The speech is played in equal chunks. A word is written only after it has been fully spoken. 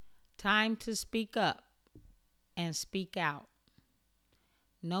Time to speak up and speak out.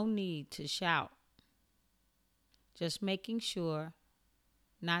 No need to shout. Just making sure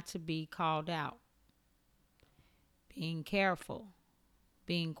not to be called out. Being careful.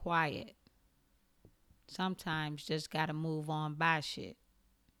 Being quiet. Sometimes just gotta move on by shit.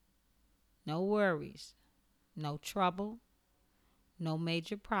 No worries. No trouble. No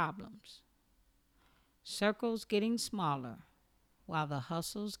major problems. Circles getting smaller while the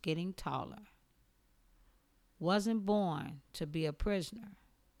hustle's getting taller. Wasn't born to be a prisoner.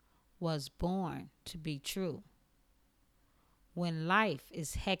 Was born to be true. When life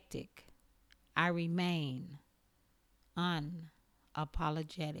is hectic, I remain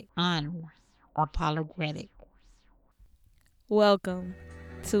unapologetic. Unapologetic. Welcome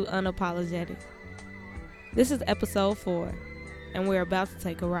to Unapologetic. This is episode 4, and we're about to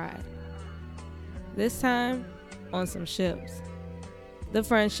take a ride. This time, on some ships. The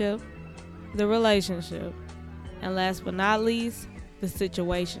friendship, the relationship, and last but not least, the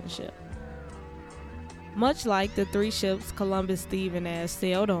situationship. Much like the 3 ships Columbus, Steve, and Ash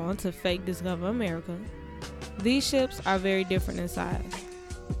sailed on to fake discover America, these ships are very different in size.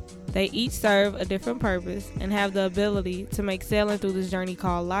 They each serve a different purpose and have the ability to make sailing through this journey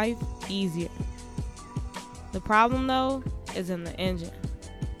called life easier. The problem, though, is in the engine.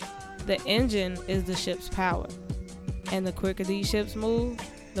 The engine is the ship's power, and the quicker these ships move,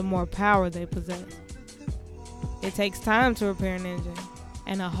 the more power they possess. It takes time to repair an engine,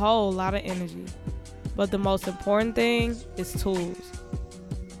 and a whole lot of energy. But the most important thing is tools.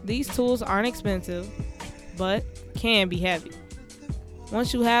 These tools aren't expensive, but can be heavy.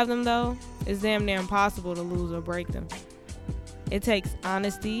 Once you have them, though, it's damn near impossible to lose or break them. It takes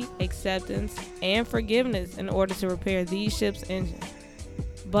honesty, acceptance, and forgiveness in order to repair these ships' engine.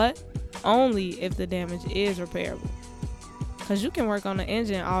 But only if the damage is repairable. Because you can work on the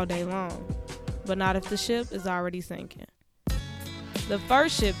engine all day long, but not if the ship is already sinking. The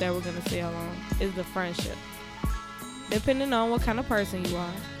first ship that we're going to sail on is the friendship. Depending on what kind of person you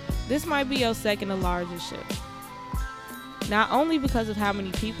are, this might be your second to largest ship. Not only because of how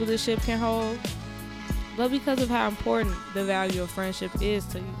many people this ship can hold, but because of how important the value of friendship is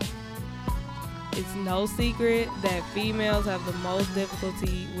to you. It's no secret that females have the most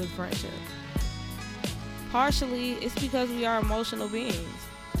difficulty with friendship. Partially, it's because we are emotional beings,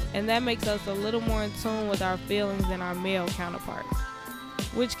 and that makes us a little more in tune with our feelings than our male counterparts,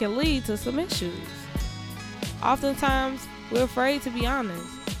 which can lead to some issues. Oftentimes, we're afraid to be honest,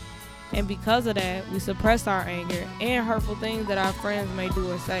 and because of that, we suppress our anger and hurtful things that our friends may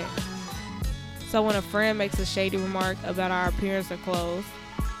do or say. So when a friend makes a shady remark about our appearance or clothes,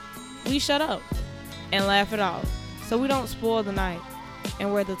 we shut up and laugh it off so we don't spoil the night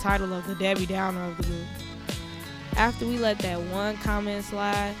and wear the title of the Debbie Downer of the group. After we let that one comment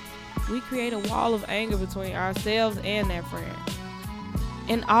slide, we create a wall of anger between ourselves and that friend.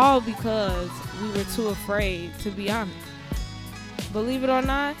 And all because we were too afraid to be honest. Believe it or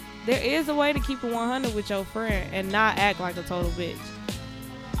not, there is a way to keep it 100 with your friend and not act like a total bitch.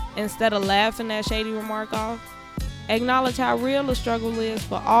 Instead of laughing that shady remark off, acknowledge how real the struggle is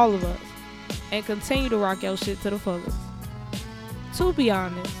for all of us and continue to rock your shit to the fullest. To be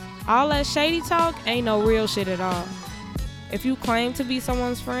honest, all that shady talk ain't no real shit at all. If you claim to be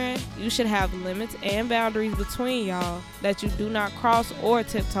someone's friend, you should have limits and boundaries between y'all that you do not cross or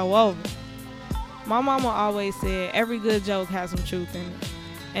tiptoe over. My mama always said every good joke has some truth in it.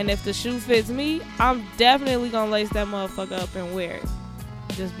 And if the shoe fits me, I'm definitely gonna lace that motherfucker up and wear it.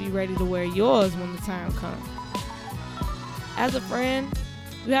 Just be ready to wear yours when the time comes. As a friend,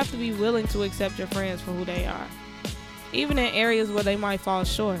 you have to be willing to accept your friends for who they are, even in areas where they might fall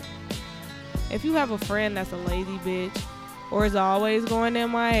short. If you have a friend that's a lazy bitch, or is always going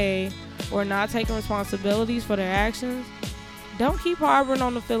MIA, or not taking responsibilities for their actions, don't keep harboring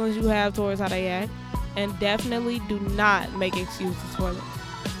on the feelings you have towards how they act, and definitely do not make excuses for them.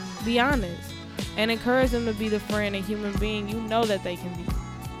 Be honest, and encourage them to be the friend and human being you know that they can be.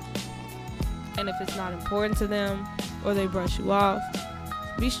 And if it's not important to them, or they brush you off,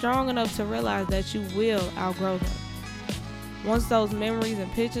 be strong enough to realize that you will outgrow them. Once those memories and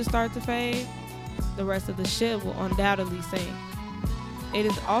pictures start to fade, the rest of the ship will undoubtedly sink. It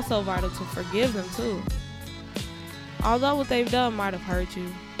is also vital to forgive them too. Although what they've done might have hurt you,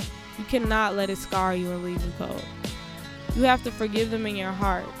 you cannot let it scar you and leave you cold. You have to forgive them in your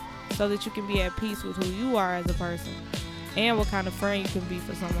heart so that you can be at peace with who you are as a person and what kind of friend you can be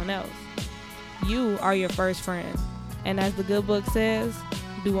for someone else. You are your first friend, and as the good book says,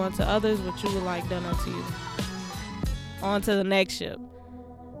 do unto others what you would like done unto you. On to the next ship,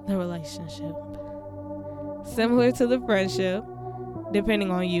 the relationship. Similar to the friendship,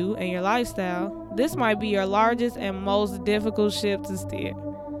 Depending on you and your lifestyle, this might be your largest and most difficult ship to steer.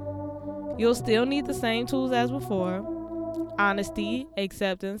 You'll still need the same tools as before: honesty,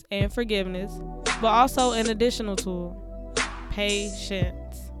 acceptance, and forgiveness, but also an additional tool: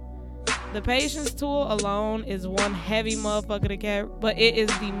 patience. The patience tool alone is one heavy motherfucker to carry, but it is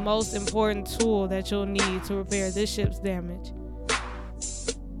the most important tool that you'll need to repair this ship's damage.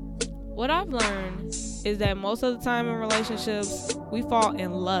 What I've learned is that most of the time in relationships, we fall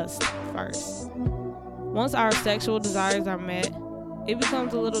in lust first. Once our sexual desires are met, it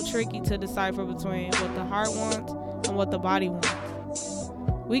becomes a little tricky to decipher between what the heart wants and what the body wants.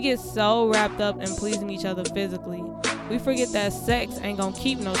 We get so wrapped up in pleasing each other physically, we forget that sex ain't gonna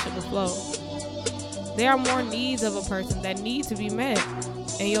keep no ship afloat. There are more needs of a person that need to be met,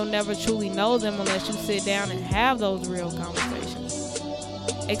 and you'll never truly know them unless you sit down and have those real conversations.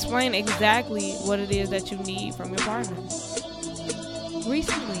 Explain exactly what it is that you need from your partner.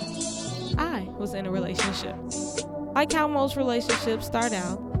 Recently, I was in a relationship. Like how most relationships start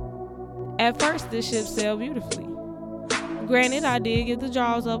out, at first this ship sailed beautifully. Granted, I did get the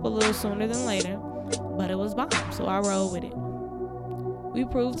jaws up a little sooner than later, but it was bomb, so I rolled with it. We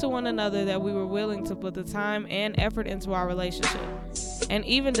proved to one another that we were willing to put the time and effort into our relationship, and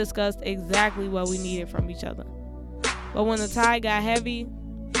even discussed exactly what we needed from each other. But when the tide got heavy,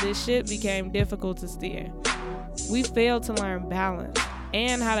 this ship became difficult to steer. We failed to learn balance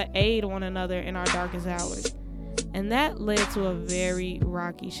and how to aid one another in our darkest hours, and that led to a very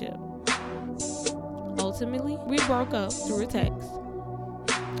rocky ship. Ultimately, we broke up through a text.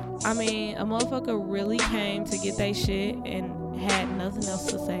 I mean, a motherfucker really came to get that shit and had nothing else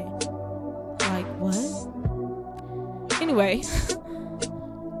to say. Like, what? Anyway,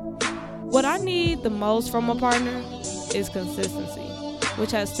 what I need the most from a partner is consistency,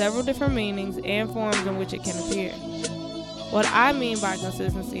 which has several different meanings and forms in which it can appear. What I mean by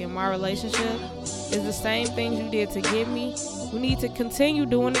consistency in my relationship is the same things you did to get me, you need to continue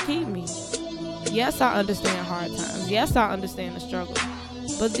doing to keep me. Yes, I understand hard times. Yes, I understand the struggle.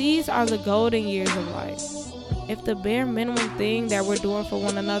 But these are the golden years of life. If the bare minimum thing that we're doing for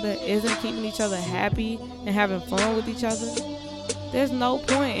one another isn't keeping each other happy and having fun with each other, there's no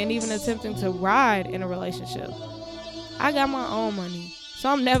point in even attempting to ride in a relationship. I got my own money, so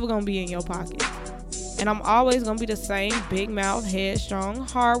I'm never going to be in your pocket. And I'm always going to be the same big mouth, headstrong,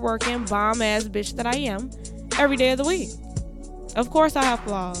 hardworking, bomb-ass bitch that I am every day of the week. Of course I have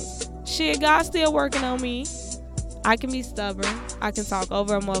flaws. Shit, God's still working on me. I can be stubborn. I can talk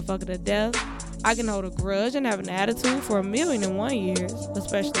over a motherfucker to death. I can hold a grudge and have an attitude for 1,000,001 years,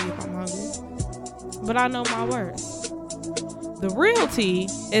 especially if I'm hungry. But I know my worth. The real tea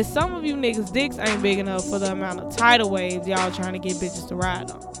is some of you niggas' dicks ain't big enough for the amount of tidal waves y'all trying to get bitches to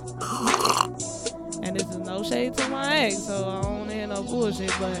ride on. And this is no shade to my ex, so I don't wanna hear no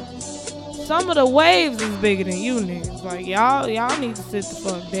bullshit, but some of the waves is bigger than you niggas. Like, y'all need to sit the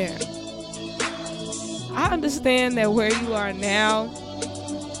fuck down. I understand that where you are now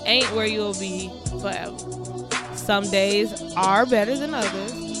ain't where you'll be forever. Some days are better than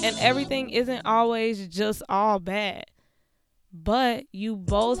others, and everything isn't always just all bad. But you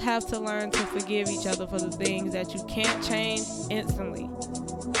both have to learn to forgive each other for the things that you can't change instantly,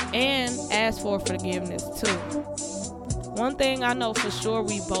 and ask for forgiveness too. One thing I know for sure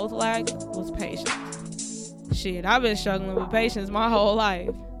we both lacked was patience. Shit, I've been struggling with patience my whole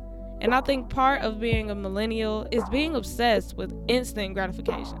life. And I think part of being a millennial is being obsessed with instant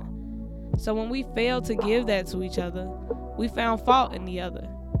gratification. So when we failed to give that to each other, we found fault in the other,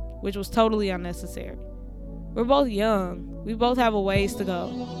 which was totally unnecessary. We're both young. We both have a ways to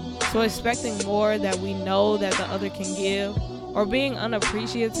go. So expecting more that we know that the other can give, or being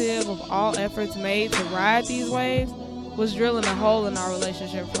unappreciative of all efforts made to ride these waves, was drilling a hole in our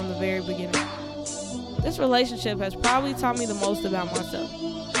relationship from the very beginning. This relationship has probably taught me the most about myself.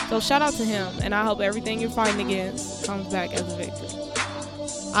 So shout out to him, and I hope everything you're fighting against comes back as a victory.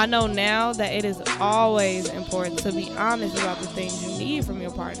 I know now that it is always important to be honest about the things you need from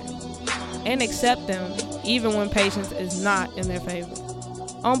your partner, and accept them even when patience is not in their favor.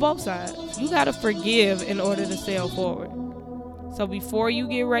 On both sides, you gotta forgive in order to sail forward. So before you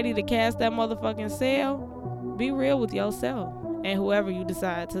get ready to cast that motherfucking sail, be real with yourself and whoever you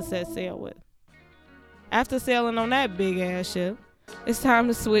decide to set sail with. After sailing on that big ass ship, it's time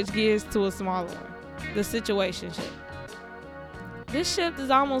to switch gears to a smaller one, the situationship. This ship is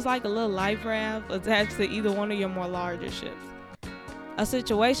almost like a little life raft attached to either one of your more larger ships. A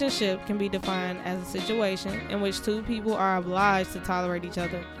situationship can be defined as a situation in which two people are obliged to tolerate each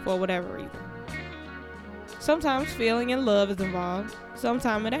other for whatever reason. Sometimes feeling and love is involved,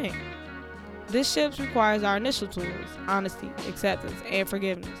 sometimes it ain't. This ship requires our initial tools: honesty, acceptance, and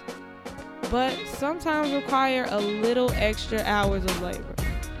forgiveness. But sometimes require a little extra hours of labor.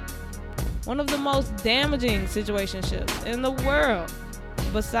 One of the most damaging situationships in the world,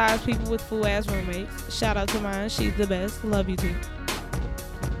 besides people with fool-ass roommates, shout out to mine, she's the best, love you too,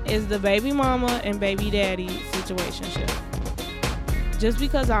 is the baby mama and baby daddy situationship. Just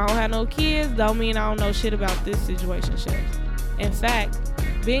because I don't have no kids don't mean I don't know shit about this situationship. In fact,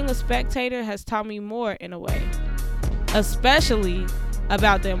 being a spectator has taught me more in a way, especially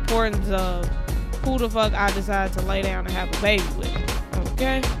about the importance of who the fuck I decide to lay down and have a baby with,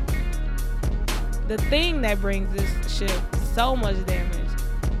 okay? The thing that brings this shit so much damage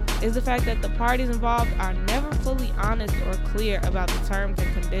is the fact that the parties involved are never fully honest or clear about the terms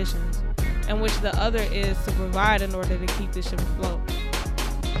and conditions in which the other is to provide in order to keep the ship afloat.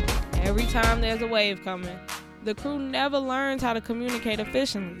 Every time there's a wave coming, the crew never learns how to communicate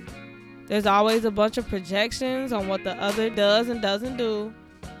efficiently. There's always a bunch of projections on what the other does and doesn't do,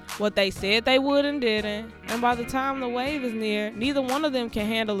 what they said they would and didn't, and by the time the wave is near, neither one of them can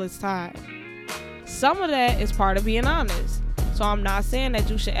handle its tide. Some of that is part of being honest. So I'm not saying that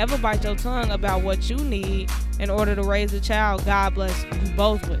you should ever bite your tongue about what you need in order to raise a child God bless you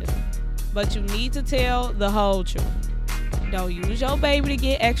both with. But you need to tell the whole truth. Don't use your baby to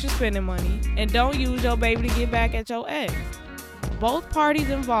get extra spending money, and don't use your baby to get back at your ex. Both parties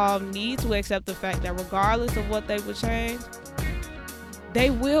involved need to accept the fact that regardless of what they would change, they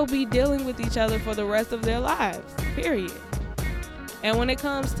will be dealing with each other for the rest of their lives, period. And when it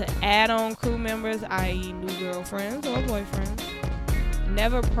comes to add-on crew members, i.e. new girlfriends or boyfriends,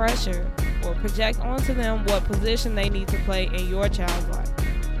 never pressure or project onto them what position they need to play in your child's life.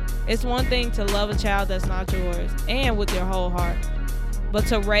 It's one thing to love a child that's not yours and with your whole heart, but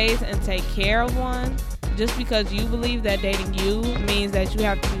to raise and take care of one just because you believe that dating you means that you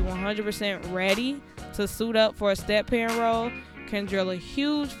have to be 100% ready to suit up for a step-parent role can drill a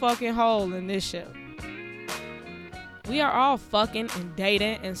huge fucking hole in this ship. We are all fucking and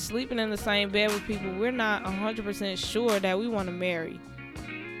dating and sleeping in the same bed with people we're not 100% sure that we want to marry.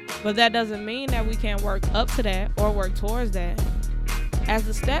 But that doesn't mean that we can't work up to that or work towards that. As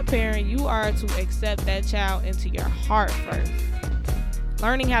a step parent, you are to accept that child into your heart first.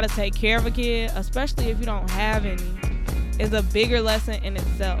 Learning how to take care of a kid, especially if you don't have any, is a bigger lesson in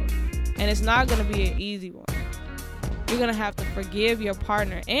itself. And it's not going to be an easy one. You're going to have to forgive your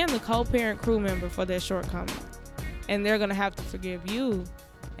partner and the co-parent crew member for their shortcomings. And they're going to have to forgive you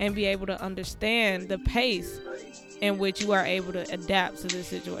and be able to understand the pace in which you are able to adapt to this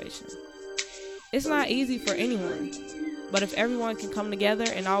situation. It's not easy for anyone, but if everyone can come together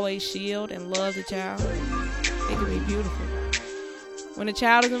and always shield and love the child, it can be beautiful. When a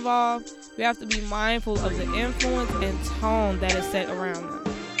child is involved, we have to be mindful of the influence and tone that is set around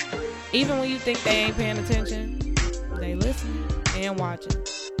them. Even when you think they ain't paying attention, they listen and watching.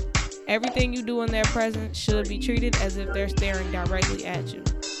 Everything you do in their presence should be treated as if they're staring directly at you.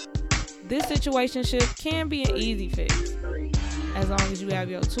 This situationship can be an easy fix, as long as you have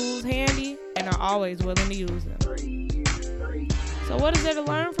your tools handy and are always willing to use them. So what is there to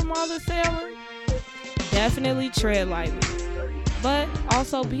learn from all this sailing? Definitely tread lightly, but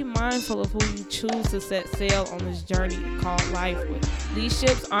also be mindful of who you choose to set sail on this journey called life with. These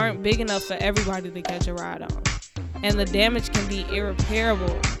ships aren't big enough for everybody to catch a ride on, and the damage can be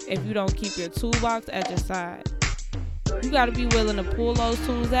irreparable if you don't keep your toolbox at your side. You gotta be willing to pull those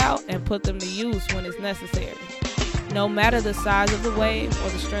tools out and put them to use when it's necessary, no matter the size of the wave or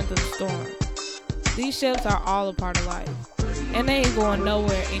the strength of the storm. These ships are all a part of life, and they ain't going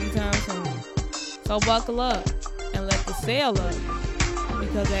nowhere anytime soon. So buckle up and let the sail up,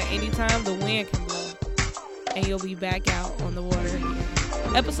 because at any time the wind can blow, and you'll be back out on the water again.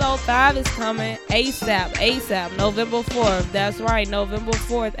 Episode 5 is coming ASAP, November 4th. That's right, November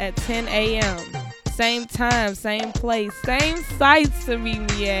 4th at 10 a.m. Same time, same place, same sites to meet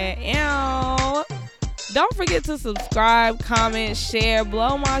me at. Ew. Don't forget to subscribe, comment, share,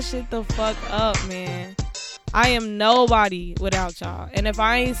 blow my shit the fuck up, man. I am nobody without y'all. And if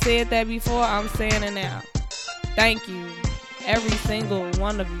I ain't said that before, I'm saying it now. Thank you, every single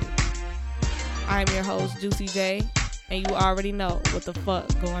one of you. I'm your host, Juicy J, and you already know what the fuck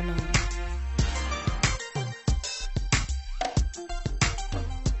going on.